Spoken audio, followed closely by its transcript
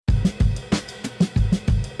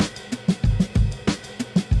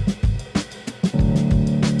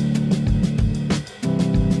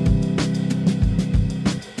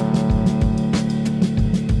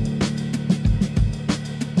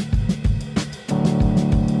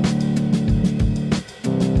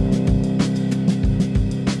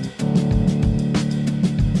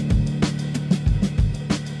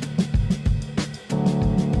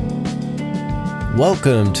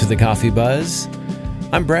Welcome to the Coffee Buzz.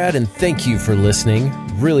 I'm Brad, and thank you for listening.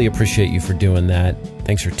 Really appreciate you for doing that.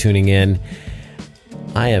 Thanks for tuning in.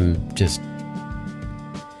 I am just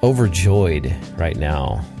overjoyed right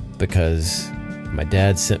now because my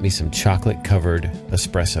dad sent me some chocolate-covered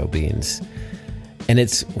espresso beans. And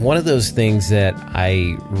it's one of those things that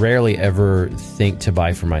I rarely ever think to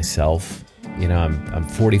buy for myself. You know, I'm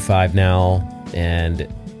 45 now and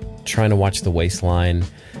trying to watch the waistline.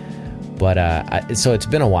 But so it's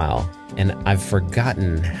been a while, and I've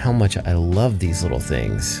forgotten how much I love these little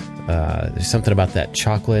things. There's something about that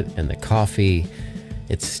chocolate and the coffee.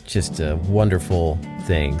 It's just a wonderful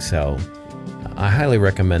thing. So I highly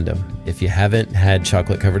recommend them. If you haven't had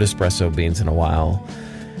chocolate-covered espresso beans in a while,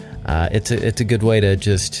 it's a good way to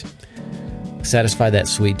just satisfy that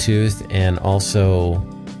sweet tooth and also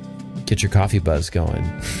get your coffee buzz going.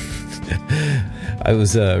 I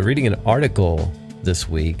was reading an article this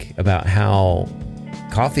week about how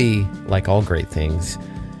coffee, like all great things,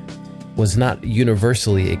 was not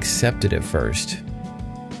universally accepted at first.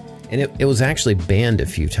 And it was actually banned a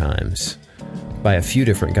few times by a few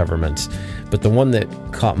different governments. But the one that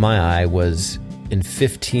caught my eye was in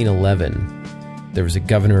 1511. There was a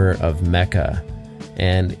governor of Mecca,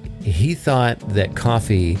 and he thought that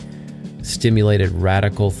coffee stimulated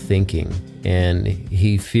radical thinking. And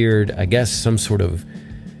he feared, I guess, some sort of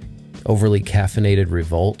overly caffeinated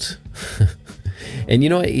revolt. And you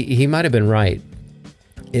know what? He might have been right.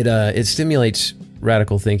 It stimulates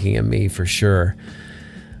radical thinking in me for sure.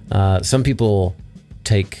 Some people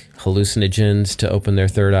take hallucinogens to open their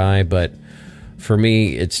third eye, but for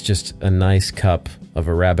me, it's just a nice cup of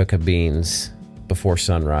Arabica beans before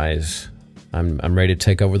sunrise. I'm ready to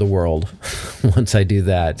take over the world once I do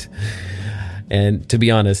that. And to be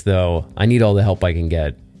honest, though, I need all the help I can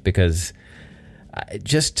get, because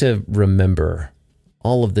just to remember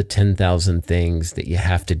all of the 10,000 things that you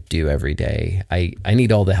have to do every day, I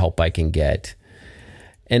need all the help I can get.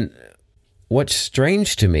 And what's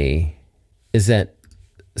strange to me is that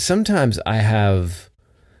sometimes I have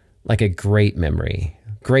like a great memory,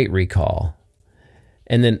 great recall.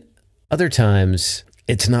 And then other times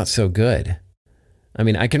it's not so good. I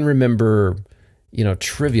mean, I can remember,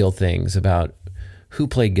 trivial things about who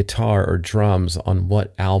played guitar or drums on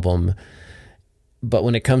what album. But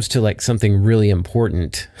when it comes to like something really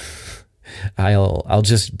important, I'll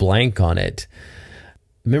just blank on it.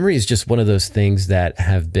 Memory is just one of those things that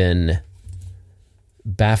have been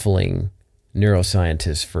baffling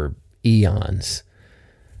neuroscientists for eons.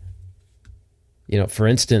 For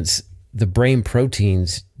instance, the brain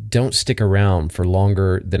proteins don't stick around for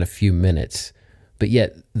longer than a few minutes, but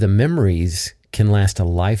yet the memories can last a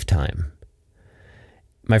lifetime.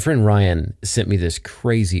 My friend Ryan sent me this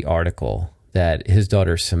crazy article that his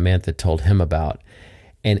daughter Samantha told him about,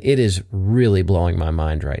 and it is really blowing my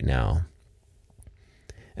mind right now.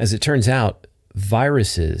 As it turns out,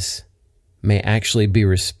 viruses may actually be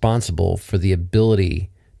responsible for the ability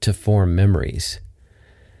to form memories.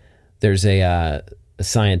 There's a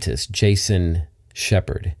scientist, Jason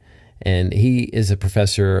Shepard, and he is a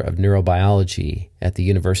professor of neurobiology at the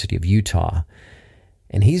University of Utah,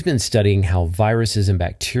 and he's been studying how viruses and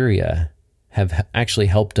bacteria have actually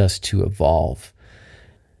helped us to evolve.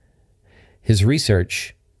 His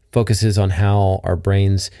research focuses on how our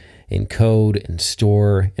brains encode and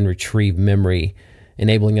store and retrieve memory,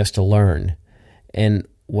 enabling us to learn, and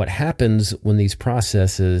what happens when these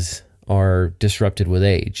processes are disrupted with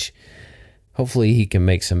age. Hopefully he can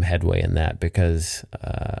make some headway in that, because,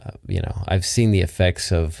 I've seen the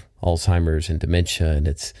effects of Alzheimer's and dementia,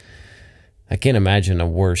 and I can't imagine a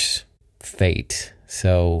worse fate.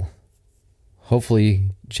 So hopefully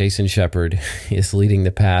Jason Shepard is leading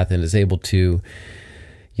the path and is able to,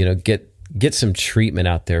 get some treatment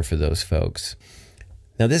out there for those folks.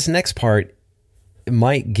 Now, this next part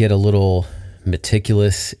might get a little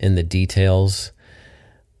meticulous in the details,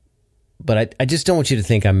 but I just don't want you to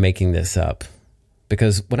think I'm making this up,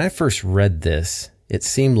 because when I first read this, it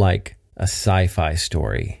seemed like a sci-fi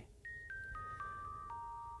story.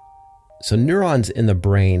 So neurons in the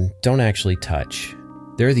brain don't actually touch.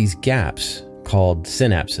 There are these gaps called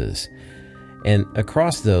synapses, and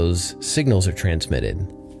across those, signals are transmitted.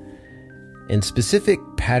 And specific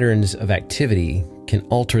patterns of activity can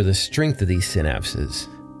alter the strength of these synapses.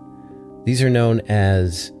 These are known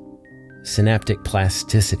as synaptic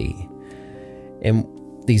plasticity. And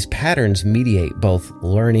these patterns mediate both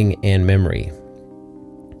learning and memory.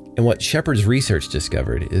 And what Shepard's research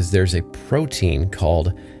discovered is there's a protein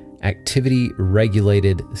called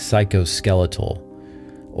activity-regulated cytoskeletal,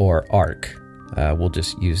 or ARC. We'll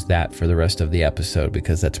just use that for the rest of the episode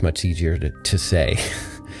because that's much easier to say.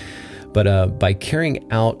 But by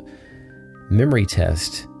carrying out memory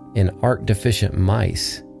tests in ARC-deficient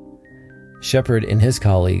mice, Shepard and his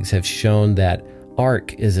colleagues have shown that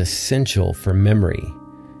ARC is essential for memory.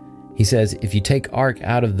 He says if you take ARC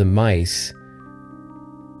out of the mice,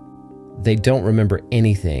 they don't remember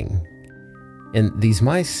anything. And these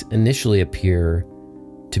mice initially appear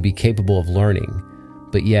to be capable of learning,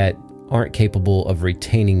 but yet aren't capable of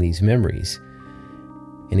retaining these memories.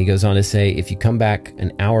 And he goes on to say, if you come back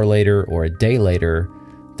an hour later or a day later,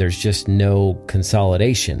 there's just no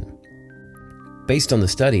consolidation. Based on the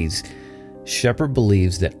studies, Shepard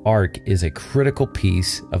believes that ARC is a critical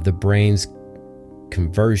piece of the brain's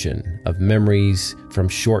conversion of memories from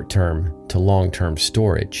short-term to long-term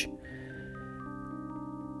storage.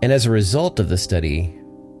 And as a result of the study,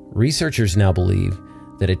 researchers now believe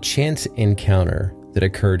that a chance encounter that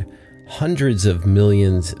occurred hundreds of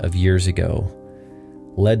millions of years ago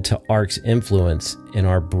led to ARC's influence in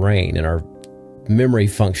our brain and our memory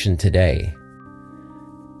function today.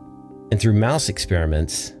 And through mouse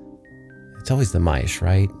experiments, it's always the mice,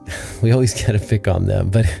 right? We always got to pick on them,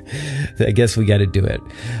 but I guess we got to do it.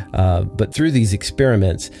 But through these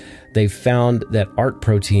experiments, they found that ARC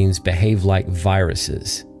proteins behave like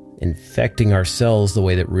viruses, infecting our cells the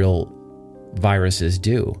way that real viruses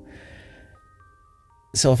do.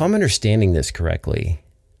 So if I'm understanding this correctly,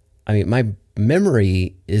 I mean, my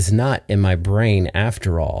memory is not in my brain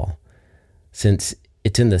after all. Since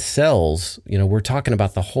it's in the cells, we're talking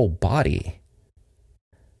about the whole body.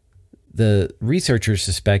 The researchers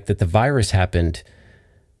suspect that the virus happened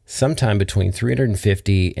sometime between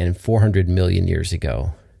 350 and 400 million years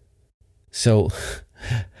ago. So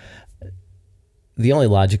the only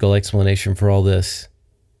logical explanation for all this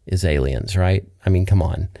is aliens, right? I mean, come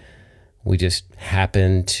on. We just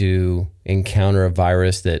happened to encounter a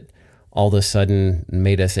virus that all of a sudden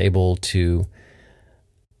made us able to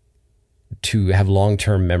have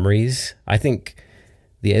long-term memories. I think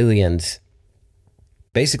the aliens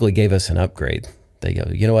basically gave us an upgrade. They go,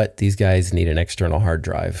 you know what? These guys need an external hard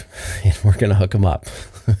drive, and we're going to hook them up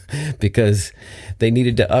because they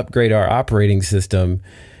needed to upgrade our operating system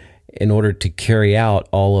in order to carry out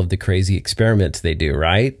all of the crazy experiments they do,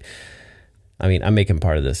 right? I mean, I'm making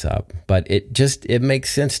part of this up, but it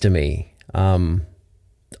makes sense to me.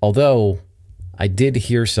 Although I did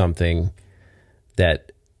hear something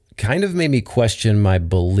that kind of made me question my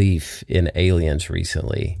belief in aliens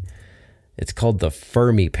recently. It's called the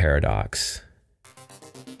Fermi paradox.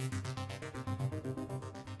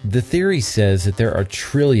 The theory says that there are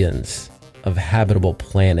trillions of habitable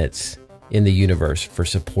planets in the universe for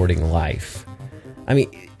supporting life. I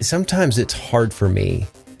mean, sometimes it's hard for me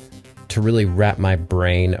to really wrap my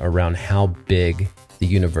brain around how big the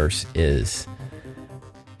universe is.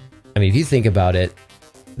 I mean, if you think about it,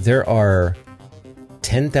 there are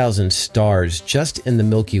 10,000 stars just in the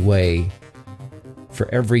Milky Way for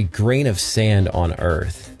every grain of sand on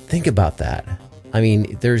Earth. Think about that. I mean,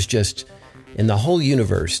 in the whole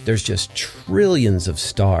universe, there's just trillions of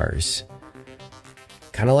stars.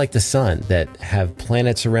 Kind of like the sun that have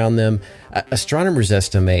planets around them. Astronomers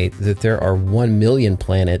estimate that there are 1 million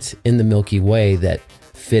planets in the Milky Way that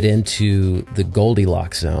fit into the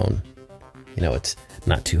Goldilocks zone. It's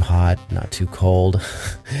not too hot, not too cold,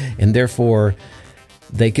 and therefore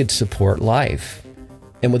they could support life.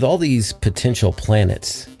 And with all these potential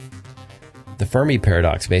planets, the Fermi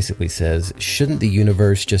paradox basically says, shouldn't the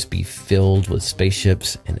universe just be filled with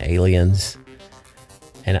spaceships and aliens?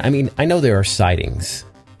 And I mean, I know there are sightings,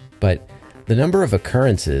 but the number of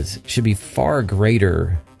occurrences should be far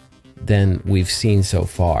greater than we've seen so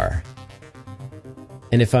far.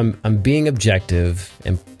 And if I'm being objective,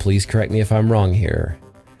 and please correct me if I'm wrong here,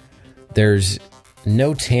 there's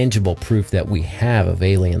no tangible proof that we have of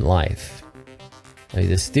alien life. I mean,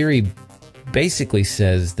 this theory basically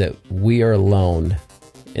says that we are alone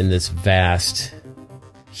in this vast,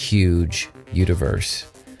 huge universe.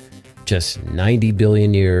 Just 90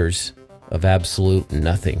 billion years of absolute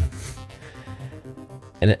nothing.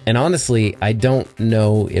 And honestly, I don't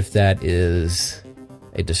know if that is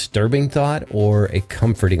a disturbing thought or a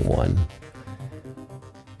comforting one.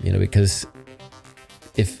 Because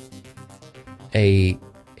if a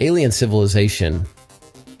alien civilization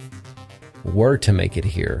were to make it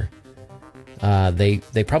here,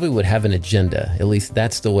 they probably would have an agenda. At least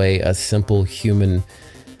that's the way us simple human,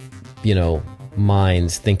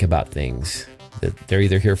 minds think about things. That they're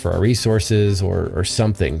either here for our resources or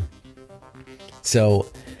something.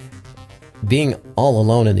 So being all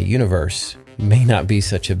alone in the universe may not be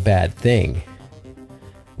such a bad thing.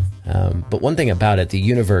 But one thing about it, the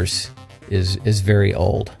universe is very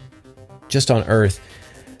old. Just on Earth,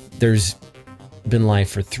 there's been life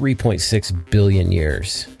for 3.6 billion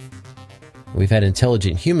years. We've had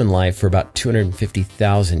intelligent human life for about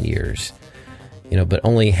 250,000 years, but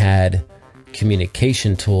only had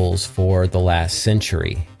communication tools for the last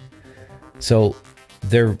century. So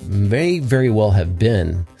there may very well have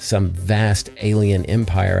been some vast alien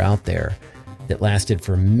empire out there that lasted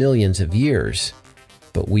for millions of years,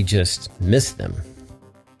 but we just missed them.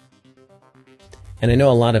 And I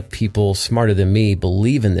know a lot of people smarter than me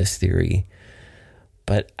believe in this theory,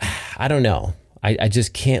 but I don't know. I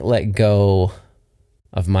just can't let go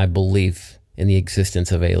of my belief in the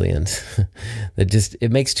existence of aliens.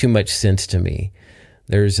 It makes too much sense to me.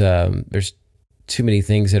 There's too many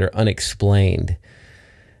things that are unexplained.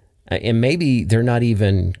 And maybe they're not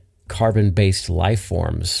even carbon-based life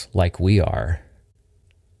forms like we are.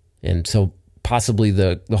 And so possibly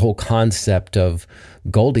the whole concept of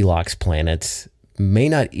Goldilocks planets may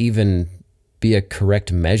not even be a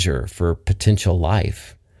correct measure for potential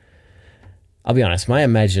life. I'll be honest, my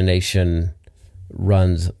imagination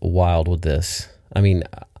runs wild with this. I mean,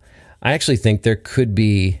 I actually think there could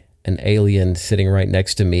be an alien sitting right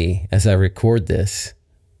next to me as I record this,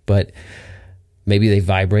 but maybe they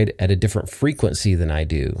vibrate at a different frequency than I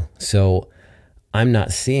do. So I'm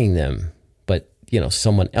not seeing them, but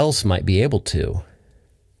someone else might be able to.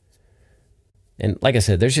 And like I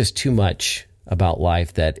said, there's just too much about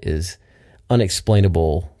life that is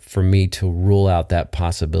unexplainable for me to rule out that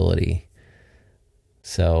possibility.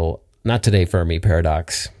 So, not today, Fermi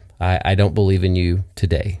Paradox. I don't believe in you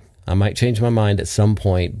today. I might change my mind at some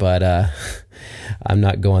point, but I'm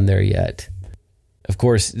not going there yet. Of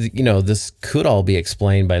course, this could all be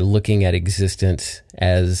explained by looking at existence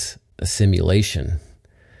as a simulation.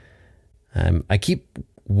 I keep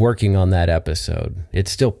working on that episode.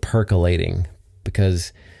 It's still percolating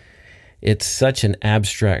because it's such an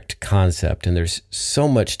abstract concept and there's so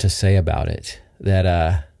much to say about it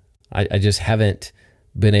that I just haven't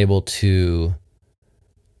been able to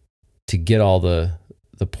get all the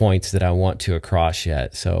points that I want to across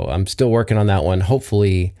yet. So I'm still working on that one.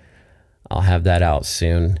 Hopefully I'll have that out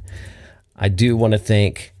soon. I do want to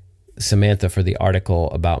thank Samantha for the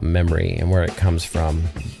article about memory and where it comes from.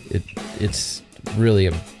 It's really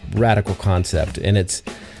a radical concept, and it's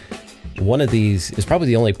probably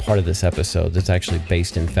the only part of this episode that's actually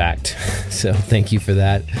based in fact. So thank you for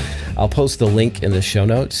that. I'll post the link in the show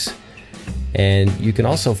notes. And you can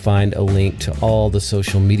also find a link to all the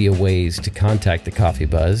social media ways to contact the Coffee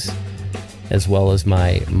Buzz, as well as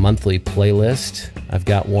my monthly playlist. I've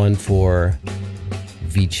got one for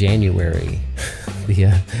January.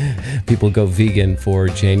 People go vegan for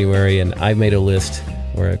January, and I've made a list,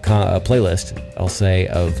 or a playlist, I'll say,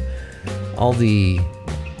 of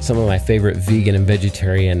some of my favorite vegan and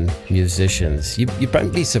vegetarian musicians. You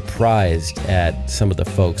might be surprised at some of the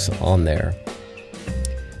folks on there.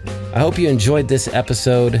 I hope you enjoyed this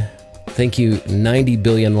episode. Thank you 90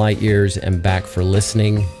 billion light years and back for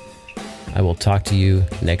listening. I will talk to you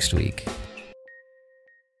next week.